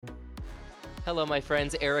Hello, my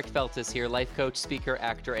friends. Eric Feltus here, life coach, speaker,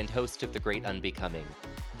 actor, and host of The Great Unbecoming.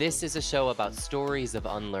 This is a show about stories of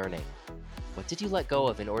unlearning. What did you let go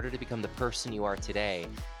of in order to become the person you are today?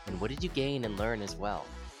 And what did you gain and learn as well?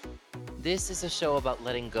 This is a show about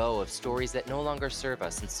letting go of stories that no longer serve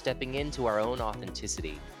us and stepping into our own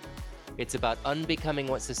authenticity. It's about unbecoming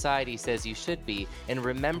what society says you should be and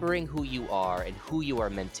remembering who you are and who you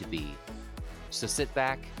are meant to be. So sit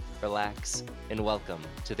back, relax, and welcome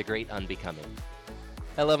to The Great Unbecoming.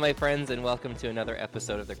 Hello, my friends, and welcome to another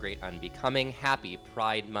episode of The Great Unbecoming. Happy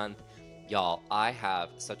Pride Month. Y'all, I have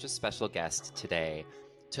such a special guest today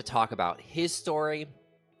to talk about his story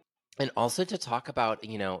and also to talk about,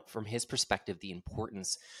 from his perspective, the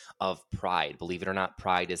importance of pride. Believe it or not,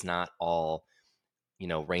 pride is not all,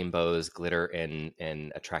 rainbows, glitter,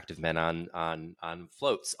 and attractive men on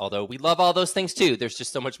floats. Although we love all those things too. There's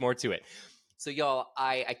just so much more to it. So y'all,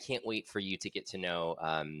 I can't wait for you to get to know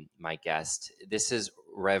my guest. This is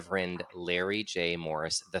Reverend Larry J.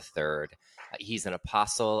 Morris III. He's an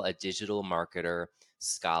apostle, a digital marketer,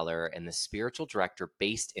 scholar, and the spiritual director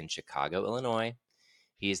based in Chicago, Illinois.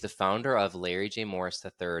 He is the founder of Larry J. Morris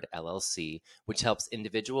III, LLC, which helps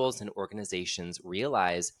individuals and organizations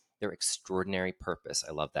realize their extraordinary purpose.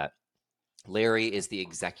 I love that. Larry is the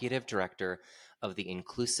executive director of the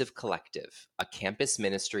Inclusive Collective, a campus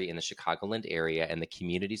ministry in the Chicagoland area, and the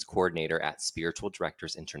communities coordinator at Spiritual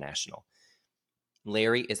Directors International.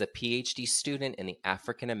 Larry is a PhD student in the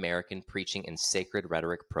African American Preaching and Sacred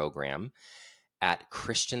Rhetoric program at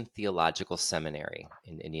Christian Theological Seminary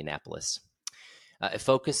in Indianapolis,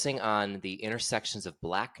 focusing on the intersections of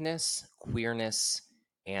Blackness, queerness,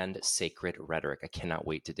 and sacred rhetoric. I cannot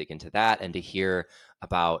wait to dig into that and to hear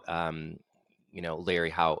about, Larry,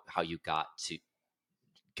 how you got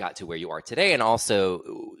to where you are today, and also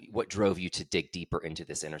what drove you to dig deeper into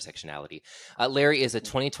this intersectionality. Larry is a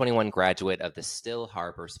 2021 graduate of the Still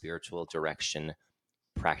Harbor Spiritual Direction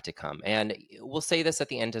Practicum. And we'll say this at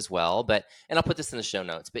the end as well, and I'll put this in the show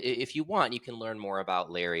notes, but if you want, you can learn more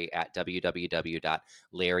about Larry at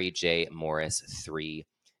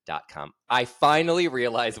www.larryjmorris3.com. I finally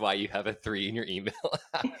realized why you have a 3 in your email.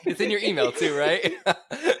 It's in your email too, right?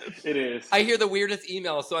 It is. I hear the weirdest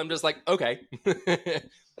email, so I'm just like, okay.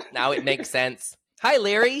 Now it makes sense. Hi,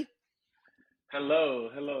 Larry. Hello,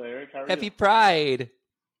 Eric. How are Happy you? Pride.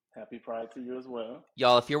 Happy Pride to you as well.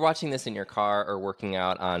 Y'all, if you're watching this in your car or working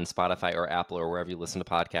out on Spotify or Apple or wherever you listen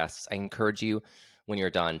to podcasts, I encourage you when you're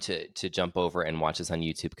done to jump over and watch this on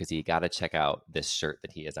YouTube, because you got to check out this shirt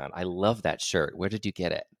that he is on. I love that shirt. Where did you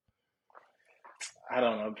get it? I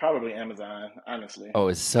don't know. Probably Amazon, honestly. Oh,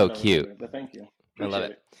 it's so cute. Remember, but thank you. I love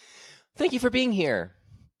it. Thank you for being here.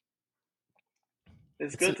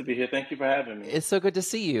 It's good to be here. Thank you for having me. It's so good to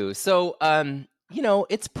see you. So,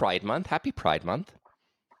 it's Pride Month. Happy Pride Month.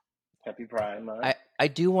 Happy Pride Month. I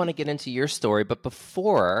do want to get into your story, but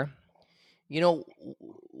before, tell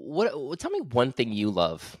me one thing you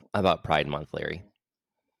love about Pride Month, Larry.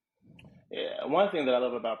 Yeah, one thing that I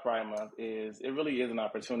love about Pride Month is it really is an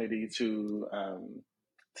opportunity to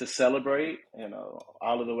celebrate,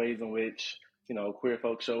 all of the ways in which queer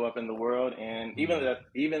folks show up in the world, and even the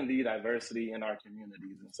diversity in our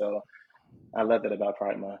communities. And so, I love that about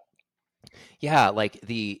Pride Month. Yeah, like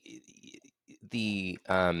the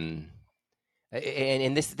and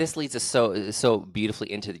this leads us so beautifully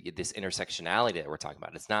into this intersectionality that we're talking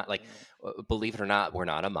about. It's not like, believe it or not, we're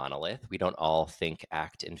not a monolith. We don't all think,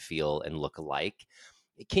 act, and feel and look alike.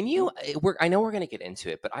 Can you? I know we're going to get into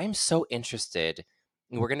it, but I am so interested.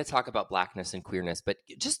 We're going to talk about Blackness and queerness, but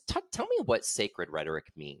just tell me what sacred rhetoric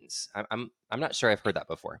means. I'm not sure I've heard that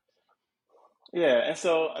before. Yeah, and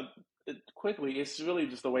so quickly, it's really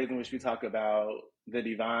just the ways in which we talk about the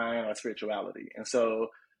divine or spirituality. And so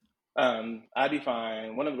one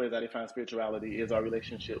of the ways I define spirituality is our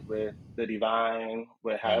relationship with the divine,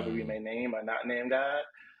 with however we may name or not name God,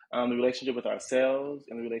 the relationship with ourselves,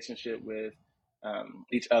 and the relationship with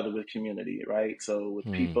each other, with community, right? So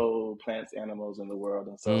with people, plants, animals in the world.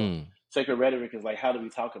 And so sacred rhetoric is like, how do we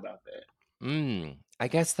talk about that? I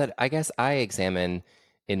guess I examine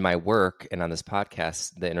in my work and on this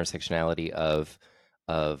podcast the intersectionality of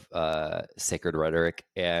sacred rhetoric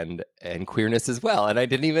and queerness as well, and I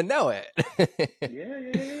didn't even know it.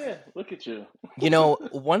 Yeah. Look at you.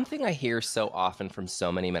 One thing I hear so often from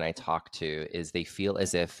so many men I talk to is they feel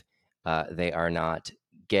as if they are not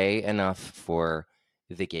gay enough for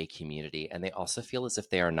the gay community, and they also feel as if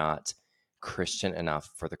they are not Christian enough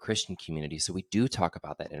for the Christian community. So we do talk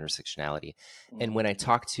about that intersectionality. And when I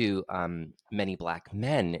talk to many Black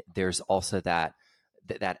men, there's also that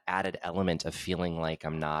added element of feeling like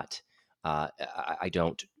I'm not, I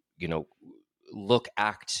don't,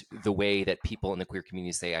 act the way that people in the queer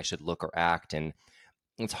community say I should look or act, and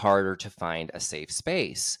it's harder to find a safe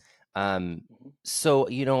space. Mhm. So,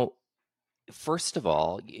 first of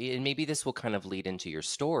all, and maybe this will kind of lead into your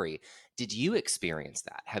story. Did you experience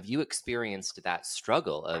that? Have you experienced that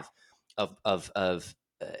struggle of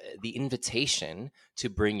the invitation to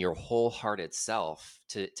bring your wholehearted self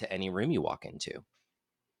to any room you walk into?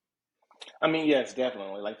 I mean, yes,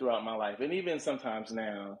 definitely. Like throughout my life, and even sometimes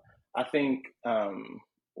now, I think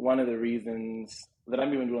one of the reasons that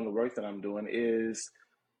I'm even doing the work that I'm doing is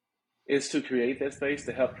to create that space,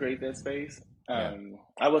 to help create that space. Yeah,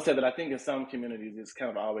 I will say that I think in some communities it's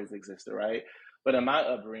kind of always existed, right? But in my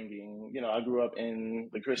upbringing, I grew up in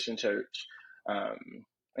the Christian church. Um,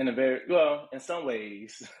 in a very well, in some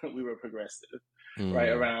ways, we were progressive, right,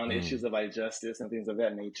 mm, around issues mm, of like justice and things of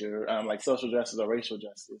that nature, like social justice or racial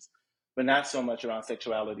justice, but not so much around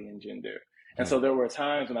sexuality and gender. And mm, so there were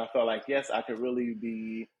times when I felt like, yes, I could really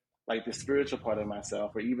be like the spiritual part of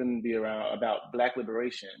myself, or even be around about Black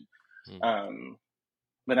liberation, mm, um,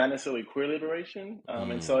 but not necessarily queer liberation.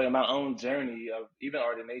 And so, mm, in my own journey of even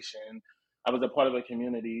ordination, I was a part of a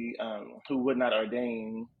community who would not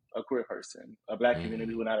ordain a queer person, a Black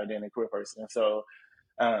community mm, would not ordain a queer person. And so,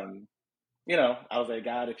 um, I was like,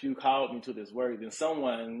 God, if you called me to this work, then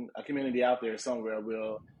someone, a community out there somewhere,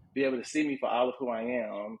 will be able to see me for all of who I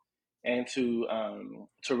am, and to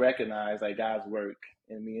recognize like God's work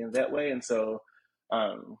in me in that way. And so,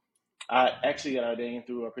 um, I actually got ordained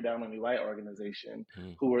through a predominantly white organization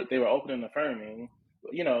mm, they were open and affirming,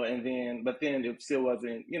 and then it still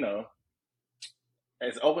wasn't,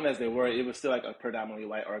 as open as they were, it was still like a predominantly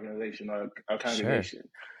white organization or a sure. congregation.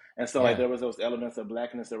 And so like Yeah, there was those elements of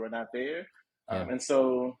Blackness that were not there. yeah. And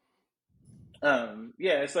so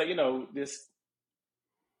yeah, it's like,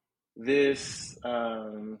 this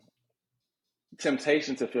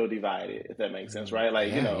temptation to feel divided, if that makes sense, Mm, right?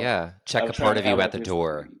 Like, yeah, yeah. Check of a trying part to of have you at like the this,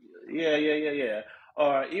 door. yeah, yeah, yeah, yeah.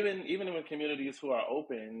 Or even in communities who are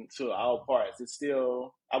open to all parts, it's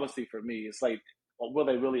still, obviously for me, it's like, will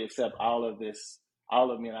they really accept all of this,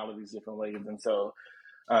 all of me in all of these different ways? And so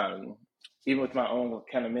um, even with my own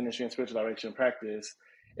kind of ministry and spiritual direction practice,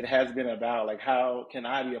 it has been about like, how can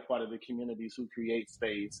I be a part of the communities who create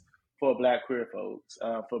space for Black queer folks,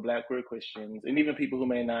 for Black queer Christians, and even people who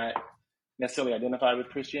may not necessarily identify with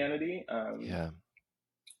Christianity. Yeah.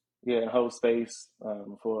 Yeah, and hold space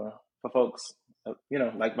for folks,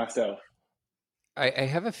 like myself. I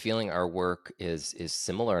have a feeling our work is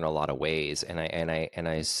similar in a lot of ways, and I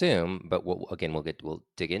assume, but we'll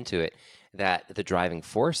dig into it, that the driving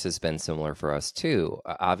force has been similar for us too.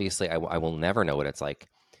 Obviously, I will never know what it's like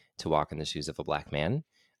to walk in the shoes of a Black man,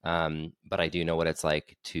 but I do know what it's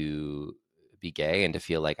like to be gay and to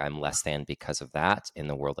feel like I'm less than because of that in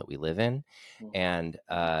the world that we live in, Mm-hmm. and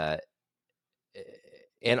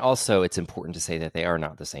and also it's important to say that they are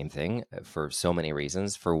not the same thing for so many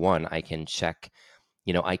reasons. For one, I can check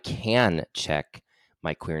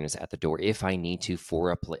my queerness at the door if I need to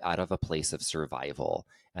for out of a place of survival.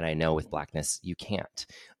 And I know with Mm-hmm. Blackness you can't.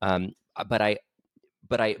 But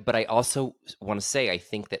I also want to say I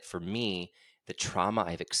think that for me, the trauma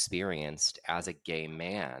I've experienced as a gay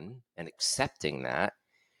man and accepting that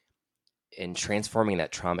and transforming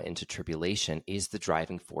that trauma into tribulation is the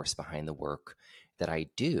driving force behind the work that I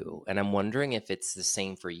do. And I'm wondering if it's the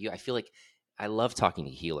same for you. I feel like I love talking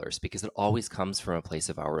to healers because it always comes from a place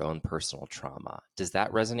of our own personal trauma. Does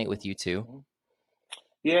that resonate with you too? Mm-hmm.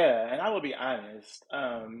 Yeah, and I will be honest.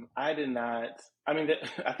 I did not. I mean,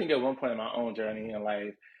 I think at one point in my own journey in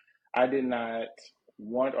life, I did not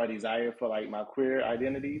want or desire for like my queer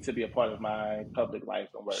identity to be a part of my public life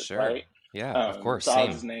and work, Sure. right? Yeah, of course. So I'll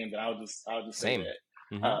Same. just name that. I'll just say Same.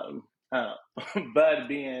 that. Hmm. But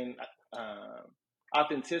being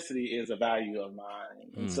authenticity is a value of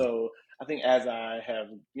mine, and Mm, so I think as I have,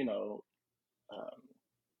 um,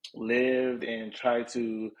 lived and tried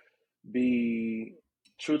to be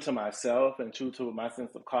true to myself and true to my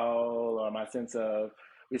sense of call or my sense of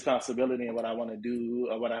responsibility and what I want to do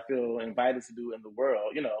or what I feel invited to do in the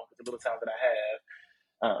world, with the little time that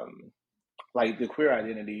I have, like the queer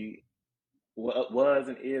identity was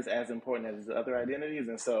and is as important as the other identities.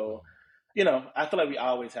 And so, I feel like we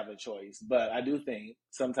always have a choice, but I do think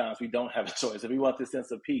sometimes we don't have a choice. If we want this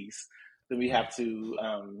sense of peace, then we mm. have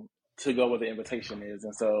to go where the invitation is.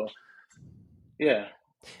 And so, yeah.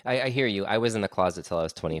 I hear you. I was in the closet till I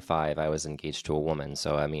was 25. I was engaged to a woman.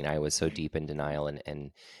 So, I mean, I was so deep in denial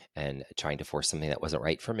and trying to force something that wasn't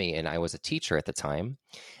right for me. And I was a teacher at the time.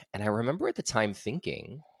 And I remember at the time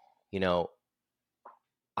thinking, you know,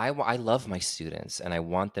 I love my students and I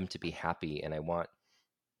want them to be happy and I want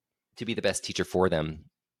to be the best teacher for them.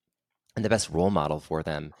 and the best role model for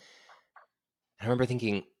them. I remember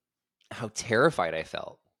thinking how terrified I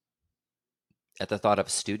felt at the thought of a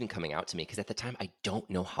student coming out to me, because at the time I don't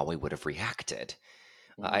know how I would have reacted.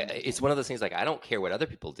 It's one of those things, like, I don't care what other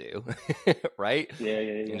people do, right? Yeah,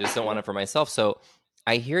 yeah, And yeah, just don't want yeah. it for myself. So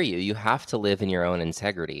I hear you. You have to live in your own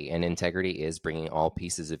integrity, and integrity is bringing all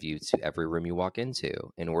pieces of you to every room you walk into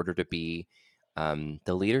in order to be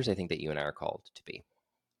the leaders I think that you and I are called to be.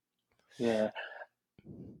 Yeah.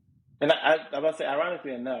 And I about to say,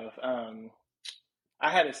 ironically enough, I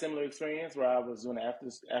had a similar experience where I was doing an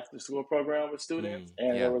after school program with students,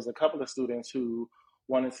 and there Yeah, was a couple of students who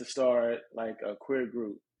wanted to start like a queer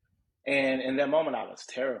group. And in that moment, I was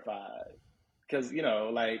terrified because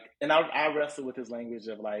like, and I wrestled with this language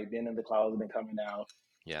of like being in the closet and coming out,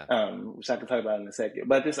 yeah, which I can talk about in a second.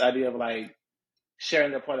 But this idea of like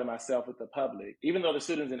sharing that part of myself with the public, even though the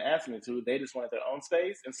students didn't ask me to, they just wanted their own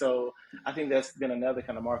space. And so I think that's been another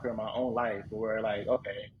kind of marker in my own life where like,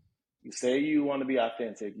 okay, you say you want to be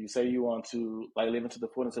authentic, you say you want to like live into the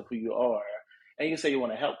fullness of who you are, and you say you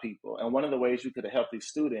want to help people. And one of the ways you could have helped these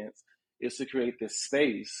students is to create this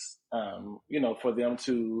space, for them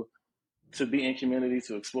to be in community,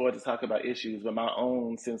 to explore, to talk about issues. But my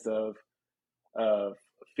own sense of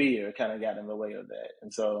fear kind of got in the way of that.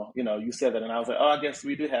 And so, you said that, and I was like, oh, I guess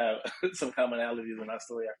we do have some commonalities in our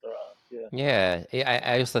story after all. Yeah, yeah.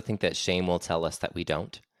 I also think that shame will tell us that we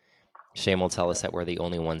don't. Shame will tell us yeah, that we're the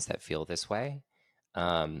only ones that feel this way.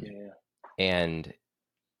 Um, yeah. and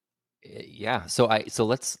yeah, so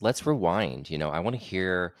let's rewind. I want to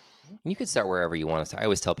hear. You could start wherever you want to start. I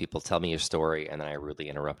always tell people, tell me your story, and then I rudely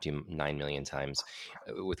interrupt you 9 million times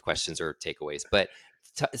with questions or takeaways. But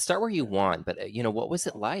start where you want. But what was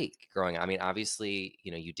it like growing up? I mean, obviously,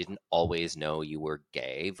 you didn't always know you were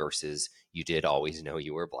gay versus you did always know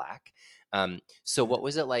you were Black. So what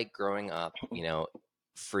was it like growing up?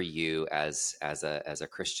 For you as a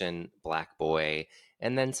Christian Black boy,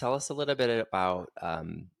 and then tell us a little bit about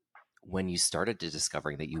when you started to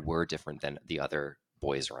discovering that you were different than the other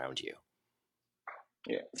boys around you.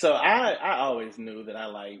 Yeah. So I always knew that I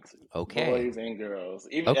liked Okay. boys and girls,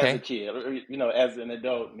 even as a Okay. kid, or, as an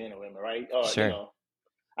adult, men and women, right? Or, Sure.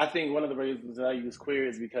 I think one of the reasons that I use queer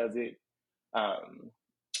is because um,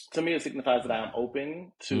 to me, it signifies that I'm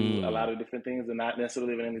open to a lot Mm, of different things and not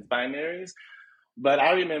necessarily living in these binaries. But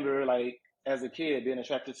I remember, like, as a kid, being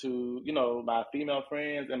attracted to, my female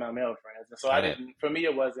friends and my male friends. And so got it. for me,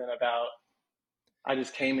 it wasn't about, I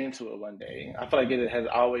just came into it one day. I feel like it has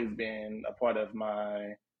always been a part of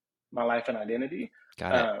my life and identity.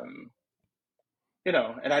 Got it. Um,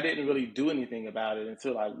 and I didn't really do anything about it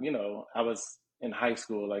until I was in high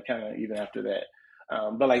school, like kind of even after that.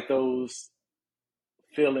 But like those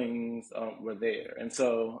feelings were there. And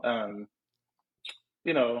so,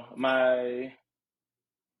 my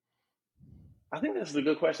I think this is a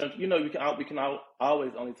good question. We can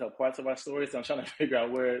always only tell parts of our story, so I'm trying to figure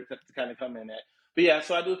out where to kind of come in at. But yeah,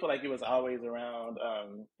 so I do feel like it was always around,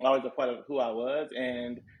 always a part of who I was,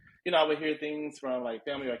 and I would hear things from like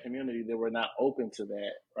family or community that were not open to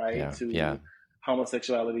that, right? Yeah. Yeah. To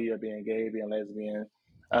homosexuality or being gay, being lesbian,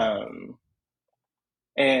 Yeah. um,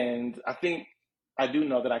 and I think I do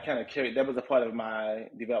know that I kind of carried that was a part of my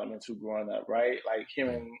development too, growing up, right? Like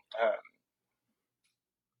Mm, hearing.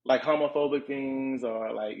 Like homophobic things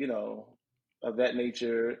or like of that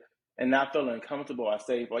nature, and not feeling comfortable or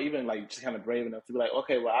safe or even like just kind of brave enough to be like,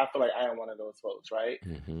 okay, well, I feel like I am one of those folks, right?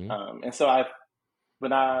 mm-hmm. And so I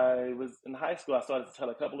when I was in high school, I started to tell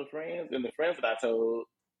a couple of friends, and the friends that I told,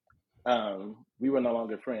 we were no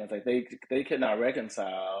longer friends. Like they could not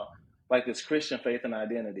reconcile like this Christian faith and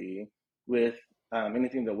identity with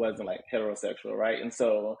anything that wasn't like heterosexual, right? And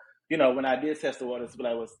so, when I did test the waters, but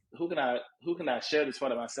I was who can I share this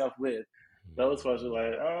part of myself with? Those folks were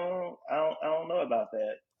like, oh, I don't know about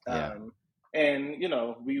that. Yeah. And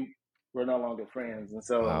we were no longer friends, and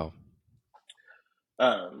so Wow.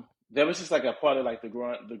 that was just like a part of like the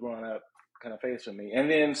growing up kind of phase for me. And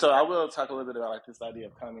then so I will talk a little bit about like this idea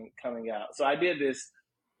of coming out. So I did this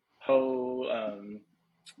whole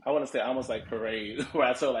I want to say almost like parade where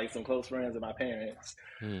I told like some close friends and my parents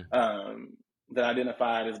Mm, um, that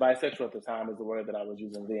identified as bisexual at the time is the word that I was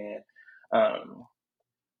using then.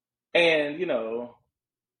 And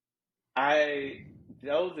I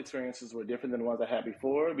those experiences were different than the ones I had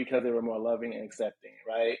before because they were more loving and accepting,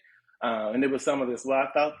 right? And there was some of this. Well,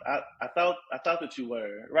 I thought that you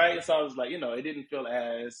were right. So I was like, it didn't feel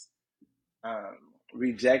as um,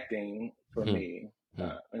 rejecting for mm, me,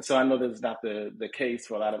 mm. and so I know that's not the case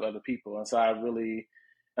for a lot of other people. And so I really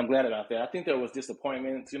I'm glad about that. I think there was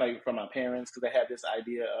disappointment, like from my parents, because they had this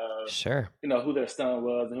idea of, Sure. who their son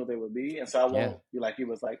was and who they would be, and so I Yeah. won't be like it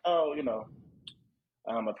was like, oh,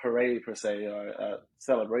 a parade per se or a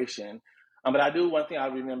celebration. But I do one thing I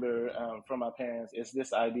remember from my parents is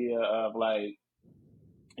this idea of like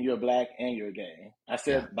you're black and you're gay. I Yeah.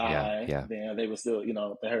 said Yeah. bi, Yeah. then they were still,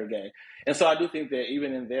 they heard gay. And so I do think that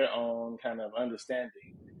even in their own kind of understanding,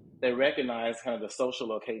 they recognize kind of the social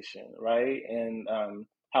location, right? And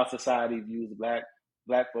how society views black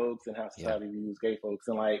folks and how Yeah. society views gay folks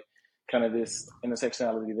and like kind of this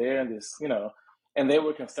intersectionality there and this, and they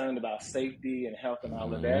were concerned about safety and health and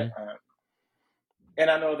all of that. Hmm. And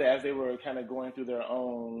I know that as they were kind of going through their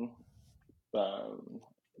own um,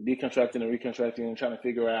 deconstructing and reconstructing and trying to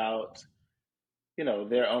figure out,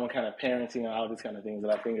 their own kind of parenting and all these kind of things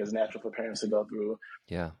that I think is natural for parents to go through.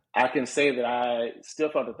 Yeah. I can say that I still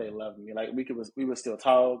felt that they loved me. Like we would still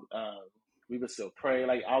talk, we would still pray,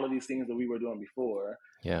 like all of these things that we were doing before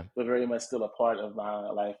Yeah. were very much still a part of my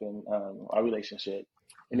life and our relationship.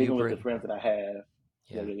 And You even with the bring. friends that I have,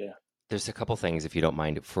 yeah, Yeah. yeah, yeah. There's a couple things, if you don't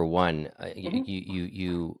mind. For one,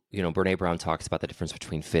 Mm-hmm. Brene Brown talks about the difference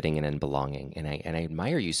between fitting and belonging, and I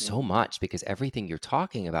admire you so Mm-hmm. much because everything you're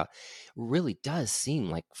talking about really does seem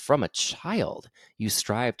like from a child you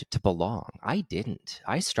strived to belong. I didn't.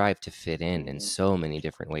 I strived to fit in Mm-hmm. so many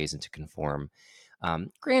different ways and to conform.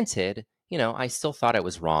 Granted, I still thought it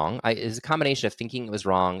was wrong. It's a combination of thinking it was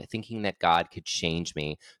wrong, thinking that God could change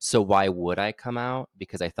me. So why would I come out?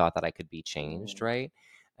 Because I thought that I could be changed, right?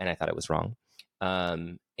 And I thought it was wrong.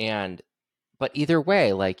 And but either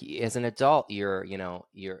way, like as an adult, you're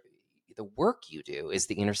the work you do is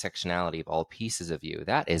the intersectionality of all pieces of you.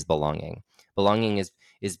 That is belonging. Belonging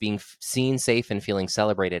is being seen, safe, and feeling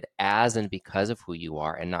celebrated as and because of who you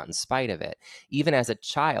are, and not in spite of it. Even as a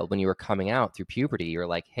child, when you were coming out through puberty, you're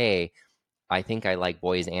like, hey, I think I like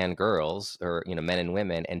boys and girls, or men and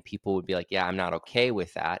women, and people would be like, yeah, I'm not okay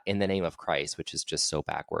with that in the name of Christ, which is just so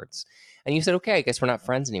backwards. And you said, okay, I guess we're not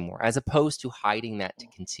friends anymore, as opposed to hiding that to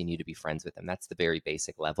continue to be friends with them. That's the very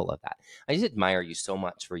basic level of that. I just admire you so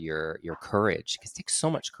much for your courage, because it takes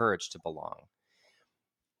so much courage to belong. Yeah.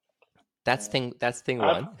 That's thing I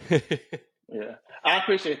one. Yeah, I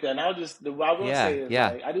appreciate that. And what I will Yeah, say is yeah,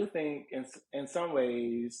 like I do think in some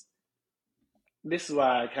ways this is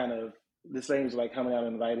why I kind of this language like coming out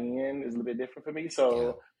and inviting in is a little bit different for me. yeah,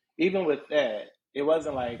 So even with that, it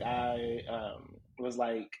wasn't like I was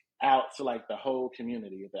like out to like the whole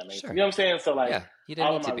community, if that makes sense. You sure. know what I'm saying? So like Yeah, you didn't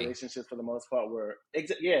all need of my to be. relationships for the most part were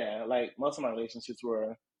yeah, like most of my relationships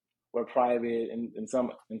were private in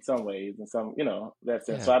some ways, in some that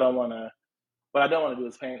sense. Yeah. So I don't want to. What I don't want to do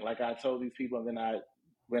is paint like I told these people and then I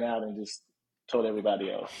went out and just told everybody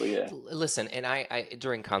else. But yeah. Listen, and I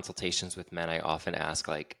during consultations with men, I often ask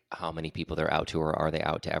like how many people they're out to, or are they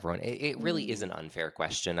out to everyone? It really is Mm, an unfair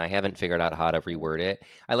question. I haven't figured out how to reword it.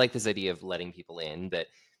 I like this idea of letting people in, but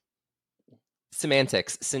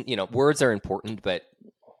semantics, words are important, but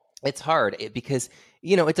it's hard because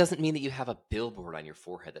it doesn't mean that you have a billboard on your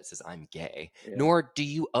forehead that says I'm gay, yeah, nor do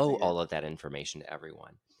you I owe get all it. of that information to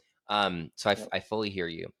everyone. So Yep. I fully hear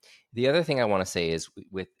you. The other thing I want to say is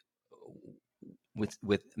with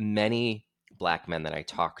many Black men that I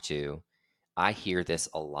talk to, I hear this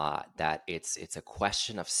a lot, that it's a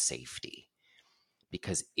question of safety,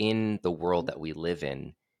 because in the world Mm-hmm. that we live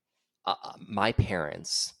in, my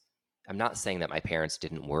parents, I'm not saying that my parents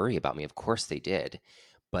didn't worry about me. Of course they did,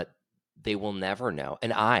 but they will never know.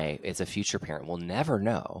 And I, as a future parent, will never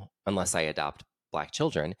know, unless I adopt Black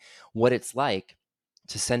children, what it's like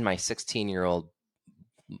to send my 16-year-old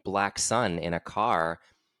Black son in a car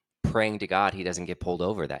praying to God he doesn't get pulled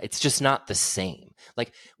over. That it's just not the same.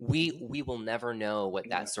 Like we will never know what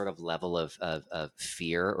that Yeah. sort of level of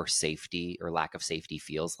fear or safety or lack of safety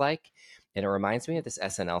feels like. And it reminds me of this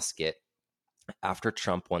SNL skit after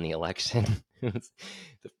Trump won the election.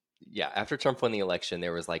 Yeah, after Trump won the election,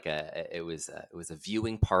 there was like it was a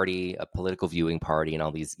viewing party, a political viewing party, and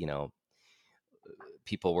all these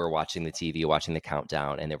people were watching the TV, watching the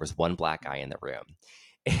countdown, and there was one Black guy in the room.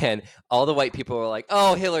 And all the white people were like,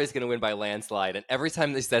 oh, Hillary's going to win by landslide. And every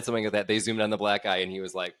time they said something like that, they zoomed on the Black guy, and he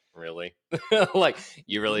was like, really? Like,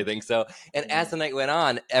 you really think so? And as the night went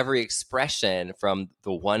on, every expression from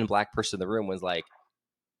the one Black person in the room was like,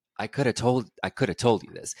 I could have told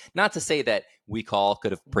you this. Not to say that we all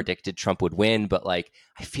could have predicted Trump would win, but like,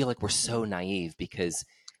 I feel like we're so naive because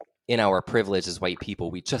in our privilege as white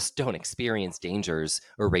people, we just don't experience dangers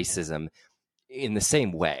or racism in the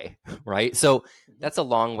same way, right? So that's a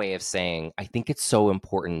long way of saying I think it's so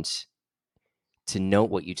important to note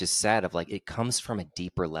what you just said of like it comes from a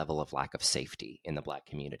deeper level of lack of safety in the Black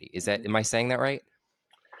community. Is that, Mm-hmm. am I saying that right?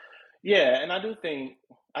 Yeah, and I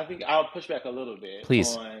think I'll push back a little bit Please.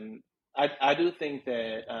 on. I do think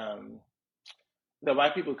that that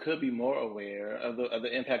white people could be more aware of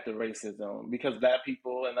the impact of racism because Black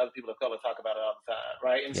people and other people of color talk about it all the time,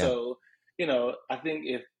 right? And Yeah. so, I think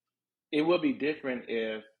if it would be different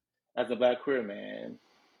if, as a Black queer man,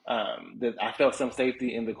 that I felt some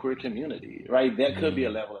safety in the queer community, right? That could be a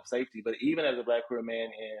Mm, level of safety, but even as a Black queer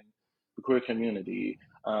man in the queer community,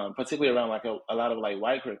 particularly around like a lot of like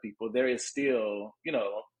white queer people, there is still,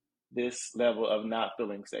 this level of not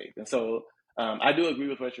feeling safe. And so, I do agree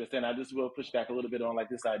with what you're saying. I just will push back a little bit on like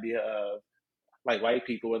this idea of like white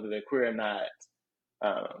people, whether they're queer or not,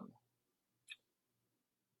 um,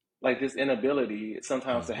 like this inability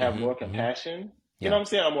sometimes to have more hmm. compassion. You know Yeah, what I'm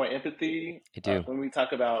saying? Or more empathy I do. when we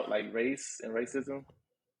talk about like race and racism.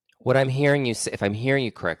 What I'm hearing you say, if I'm hearing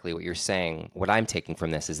you correctly, what you're saying, what I'm taking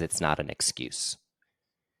from this is it's not an excuse.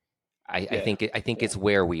 Yeah, I think yeah, it's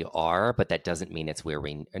where we are, but that doesn't mean it's where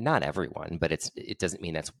we. Not everyone, but it doesn't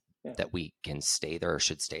mean yeah. that we can stay there or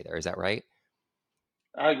should stay there. Is that right?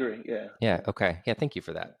 I agree. Yeah, Yeah. yeah, Okay. Yeah. Thank you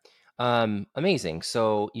for yeah. that. Amazing.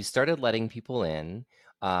 So you started letting people in,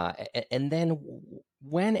 and then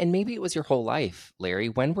when, and maybe it was your whole life, Larry.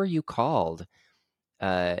 When were you called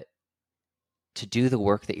uh, to do the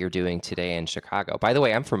work that you're doing today in Chicago? By the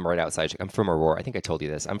way, I'm from right outside. I'm from Aurora. I think I told you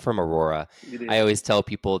this. I'm from Aurora. You I did. always tell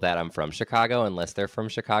people that I'm from Chicago unless they're from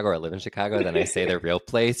Chicago or live in Chicago. Then I say their real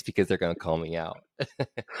place because they're going to call me out.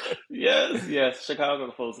 Yes, yes.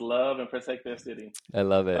 Chicago folks love and protect their city. I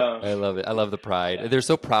love it. Um, I love it. I love the pride. yeah. They're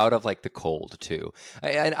so proud of like the cold too.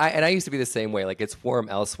 And I used to be the same way. Like it's warm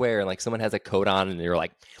elsewhere, and like someone has a coat on, and you're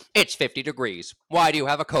like, "It's 50 degrees. Why do you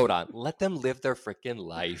have a coat on?" Let them live their freaking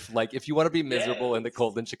life. Like if you want to be miserable in the Yes.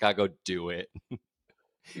 cold in Chicago, do it.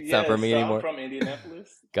 It's not for Yes. me So I'm anymore. from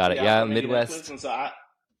Indianapolis. Got it. Yeah, I'm Yeah, from Indianapolis, Midwest. and so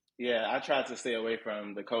I tried to stay away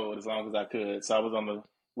from the cold as long as I could. So I was on the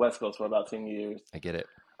West Coast for about 10 years. I get it.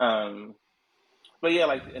 Um, but yeah,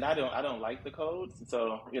 like, and I don't like the cold,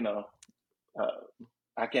 so uh,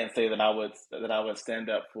 I can't say that I would stand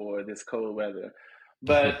up for this cold weather.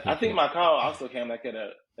 But I think my call also came like at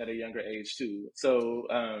a younger age too. So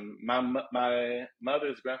my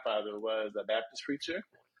mother's grandfather was a Baptist preacher,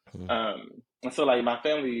 and so like my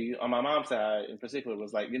family on my mom's side in particular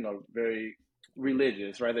was like very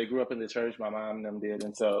religious, right? They grew up in the church. My mom and them did,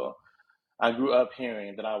 and so I grew up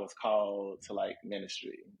hearing that I was called to like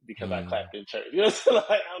ministry because I Mm, clapped in church. So like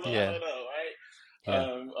I yeah. don't know, Yeah.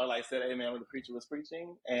 right? Or like said amen when the preacher was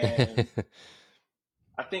preaching. And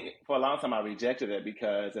I think for a long time I rejected it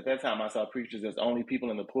because at that time I saw preachers as only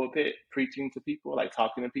people in the pulpit preaching to people, like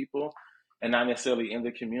talking to people, and not necessarily in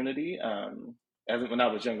the community. As when I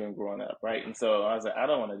was younger and growing up, right? And so I was like, I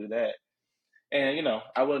don't want to do that. And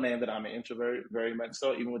I will name that I'm an introvert, very much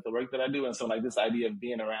so, even with the work that I do. And so, like this idea of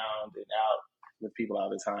being around and out with people all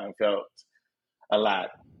the time felt a lot.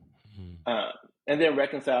 Mm, Um, and then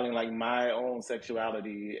reconciling like my own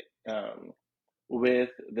sexuality with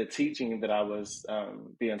the teaching that I was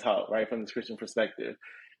being taught, right, from this Christian perspective.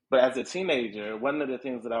 But as a teenager, one of the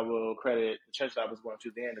things that I will credit the church that I was going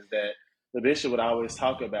to then is that the bishop would always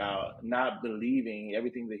talk about not believing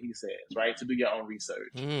everything that he says, right? To do your own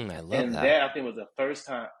research. I love And that. that I think was the first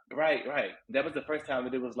time, right, right. That was the first time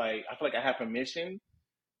that it was like, I feel like I had permission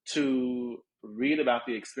to read about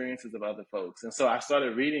the experiences of other folks. And so I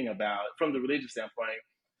started reading about, from the religious standpoint,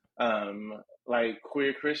 like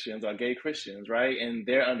queer Christians or gay Christians, right? And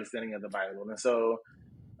their understanding of the Bible. And so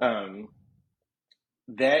um,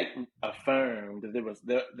 that affirmed that there was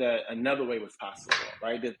that another way was possible,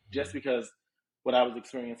 right? That just because what I was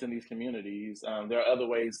experiencing in these communities, there are other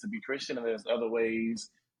ways to be Christian, and there's other ways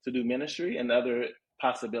to do ministry and other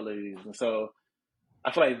possibilities. And so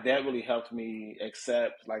I feel like that really helped me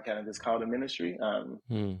accept like kind of this call to ministry,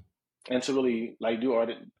 Mm, and to really like go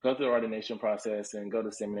through the ordination process and go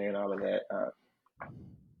to seminary and all of that.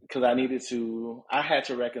 Because I had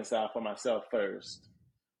to reconcile for myself first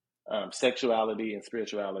sexuality and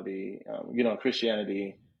spirituality,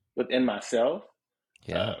 Christianity within myself,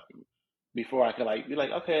 yeah. uh, before I could like be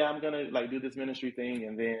like, okay, I'm gonna like do this ministry thing,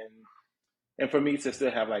 and for me to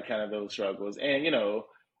still have like kind of those struggles, and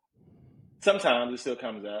sometimes it still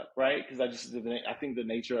comes up, right? Because I think the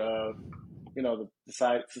nature of the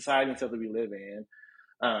society and stuff that we live in,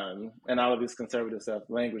 and all of this conservative stuff,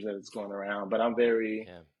 language that is going around, but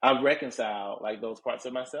Yeah. I've reconciled like those parts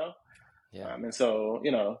of myself, Yeah. and so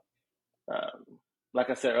Um, like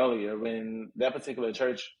I said earlier, when that particular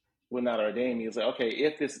church would not ordain me, it's like, okay,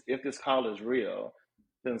 if this call is real,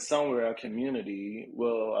 then somewhere a community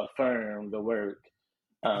will affirm the work,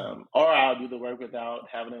 or I'll do the work without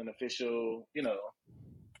having an official,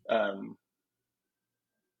 um,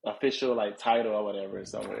 official like title or whatever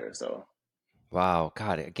somewhere. So Wow,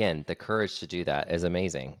 God, again, the courage to do that is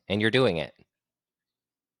amazing. And you're doing it.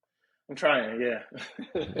 I'm trying, yeah.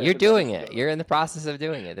 You're That doing is the it. goal. You're in the process of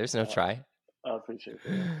doing it. There's no try. I appreciate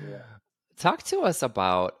that. Yeah. Talk to us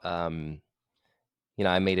about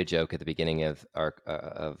I made a joke at the beginning of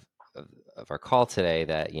of, of our call today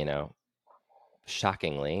that,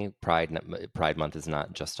 shockingly, Pride Month is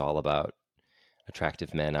not just all about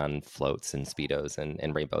attractive men on floats and speedos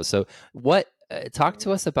and rainbows. So, what? Talk to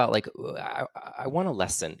Mhm. us about like I want a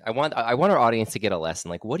lesson. I want our audience to get a lesson.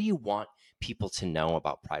 Like, what do you want people to know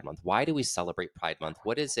about Pride Month? Why do we celebrate Pride Month?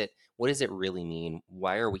 What is it? What does it really mean?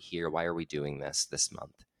 Why are we here? Why are we doing this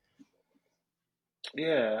month?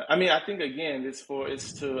 Yeah. I mean, I think again, it's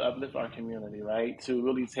to uplift our community, right? To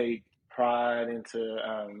really take pride into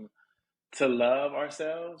to love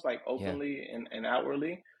ourselves like Yeah. openly and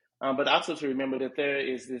outwardly, but also to remember that there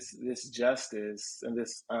is this justice and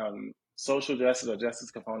this social justice or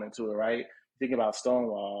justice component to it, right? Think about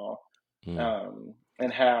Stonewall, Mm.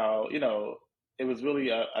 and how it was really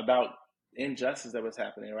about injustice that was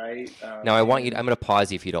happening, right? Now, I want you. And I'm going to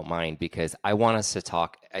pause you if you don't mind, because I want us to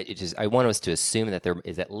talk. I want us to assume that there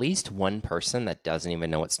is at least one person that doesn't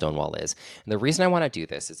even know what Stonewall is. And the reason I want to do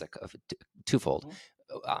this is twofold.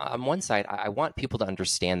 Mhm. On one side, I want people to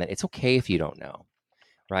understand that it's okay if you don't know.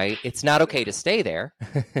 Right? It's not Yeah. okay to stay there.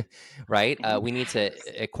 Right? Mhm. We need to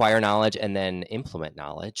acquire knowledge and then implement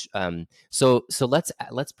knowledge. So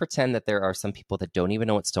let's pretend that there are some people that don't even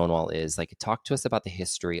know what Stonewall is. Like, talk to us about the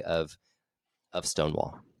history of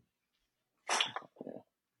Stonewall. Yeah.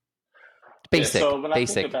 Basic, So when I think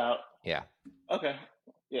basic. about Yeah. okay,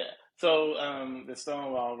 yeah. So the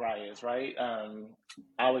Stonewall riots, right? I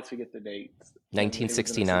always forget the dates, and it was in the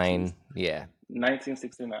 60s. 1969. Yeah.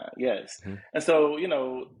 1969, yes. Mhm. And so,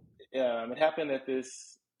 it happened at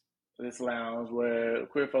this lounge where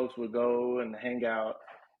queer folks would go and hang out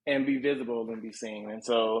and be visible and be seen. And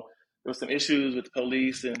so there was some issues with the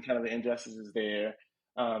police and kind of the injustices there.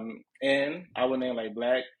 And I would name like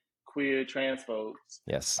black, queer, trans folks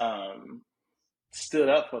Yes. um, stood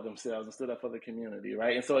up for themselves and stood up for the community,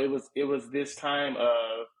 right? And so it was this time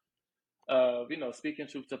of speaking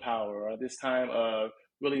truth to power, or this time of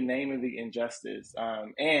really naming the injustice.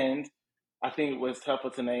 And I think what's helpful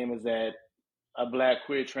to name is that a black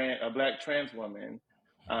trans woman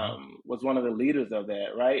Mhm. was one of the leaders of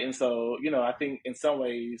that, right? And so I think in some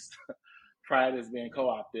ways pride is being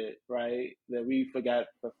co-opted, right? That we forgot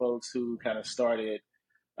the folks who kind of started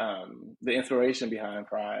the inspiration behind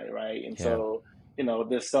pride, right? And Yeah. so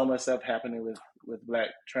there's so much stuff happening with black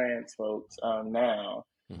trans folks now,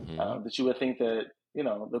 Hmm. that you would think that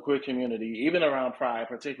the queer community, even around Pride,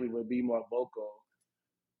 particularly, would be more vocal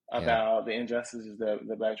Yeah. about the injustices that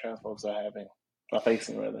the Black trans folks are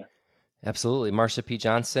facing, rather. Absolutely. Marsha P.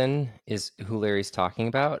 Johnson is who Larry's talking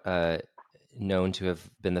about. Known to have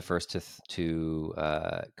been the first to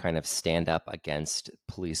kind of stand up against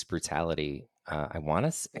police brutality. I want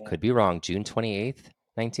to. I Yeah, could be wrong. June 28th,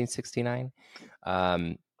 1969.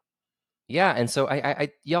 Um, Yeah, and so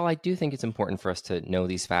y'all, I do think it's important for us to know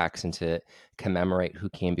these facts and to commemorate who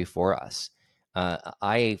came before us.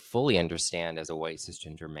 I fully understand as a white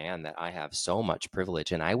cisgender man that I have so much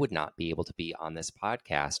privilege, and I would not be able to be on this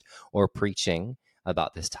podcast or preaching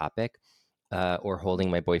about this topic, or holding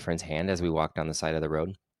my boyfriend's hand as we walk down the side of the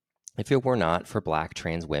road if it were not for Black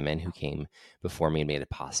trans women who came before me and made it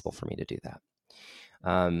possible for me to do that.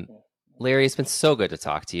 Um, yeah, Larry, it's been so good to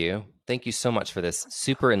talk to you. Thank you so much for this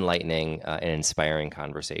super enlightening and inspiring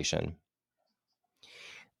conversation.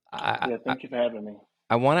 I, yeah. I, Thank you for having me.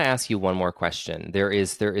 I want to ask you one more question. There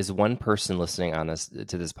is one person listening on this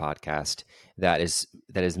to this podcast that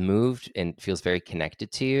is moved and feels very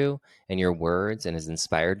connected to you and your words and is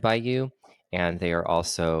inspired by you, and they are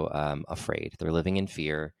also afraid. They're living in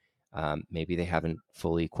fear. Maybe they haven't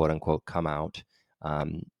fully quote unquote come out.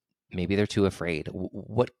 Um, maybe they're too afraid.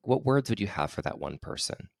 What words would you have for that one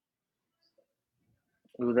person?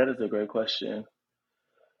 Ooh, that is a great question.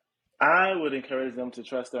 I would encourage them to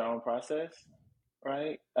trust their own process,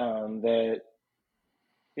 right? That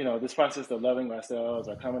this process of loving ourselves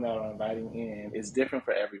or coming out or inviting in is different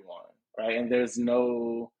for everyone, right? And there's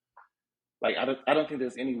no like I don't think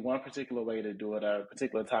there's any one particular way to do it or a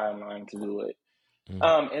particular timeline to do it.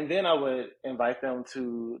 Mm, And then I would invite them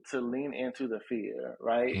to lean into the fear,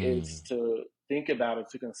 right? It's mm, to think about it,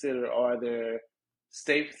 to consider, are there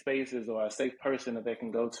safe spaces or a safe person that they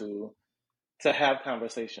can go to have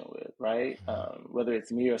conversation with, right? Whether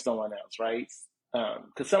it's me or someone else, right?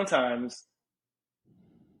 Because sometimes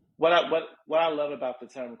what I love about the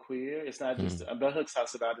term queer, it's not mm, just Bell Hooks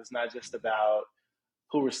talks about. It's not just about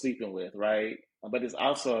who we're sleeping with, right? But it's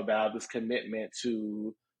also about this commitment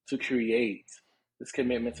to create, this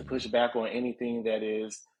commitment to push back on anything that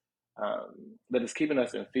is keeping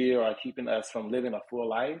us in fear or keeping us from living a full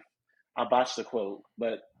life. I botched the quote,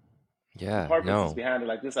 but the Yeah, purpose is no. behind it.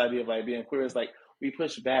 Like this idea of like being queer is like we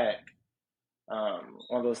push back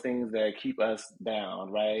on those things that keep us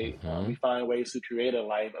down, right? Hmm. We find ways to create a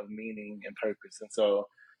life of meaning and purpose. And so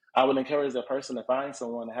I would encourage that person to find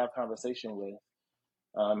someone to have conversation with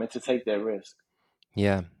and to take that risk.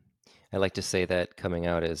 Yeah. I like to say that coming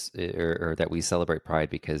out is, or that we celebrate Pride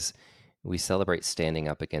because we celebrate standing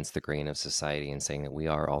up against the grain of society and saying that we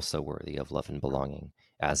are also worthy of love and belonging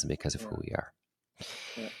as and because of who Yeah, we are.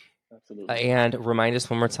 yeah, absolutely. And remind us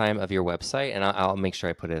one more time of your website, and I'll make sure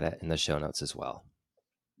I put it in the show notes as well.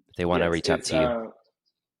 If they want to Yes, reach out it's to you.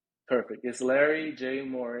 perfect. It's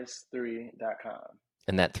LarryJMorris3.com.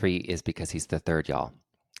 And that 3 is because he's the third, y'all.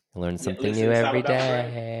 Learn Yeah, something listen, new it's all every about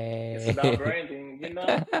brand. It's about day. branding, you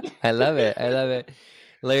know. I love it. I love it.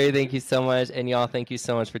 Larry, thank you so much. And y'all, thank you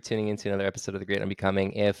so much for tuning into another episode of The Great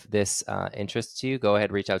Unbecoming. If this interests you, go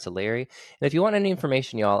ahead, reach out to Larry. And if you want any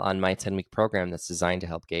information, y'all, on my 10-week program that's designed to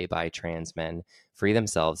help gay, bi, trans men free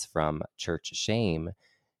themselves from church shame,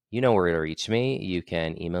 you know where to reach me. You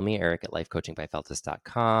can email me, Eric at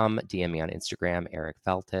lifecoachingbyfeltus.com, DM me on Instagram, Eric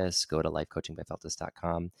Feltus, go to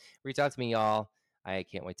lifecoachingbyfeltus.com. Reach out to me, y'all. I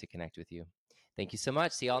can't wait to connect with you. Thank you so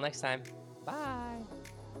much. See y'all next time. Bye.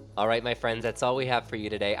 All right, my friends, that's all we have for you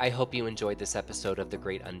today. I hope you enjoyed this episode of The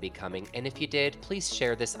Great Unbecoming. And if you did, please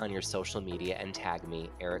share this on your social media and tag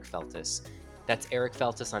me, Eric Feltus. That's Eric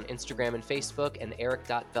Feltus on Instagram and Facebook and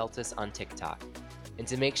eric.feltus on TikTok. And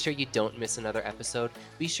to make sure you don't miss another episode,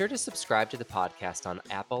 be sure to subscribe to the podcast on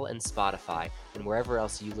Apple and Spotify and wherever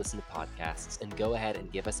else you listen to podcasts, and go ahead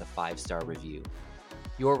and give us a 5-star review.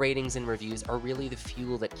 Your ratings and reviews are really the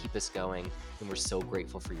fuel that keep us going, and we're so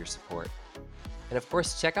grateful for your support. And of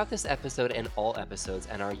course, check out this episode and all episodes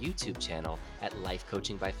on our YouTube channel at Life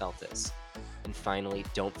Coaching by Feltus. And finally,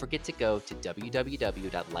 don't forget to go to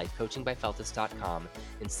www.lifecoachingbyfeltus.com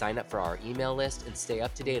and sign up for our email list and stay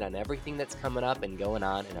up to date on everything that's coming up and going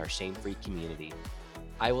on in our shame-free community.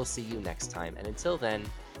 I will see you next time, and until then,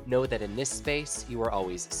 know that in this space, you are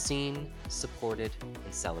always seen, supported,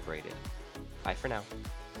 and celebrated. Bye for now.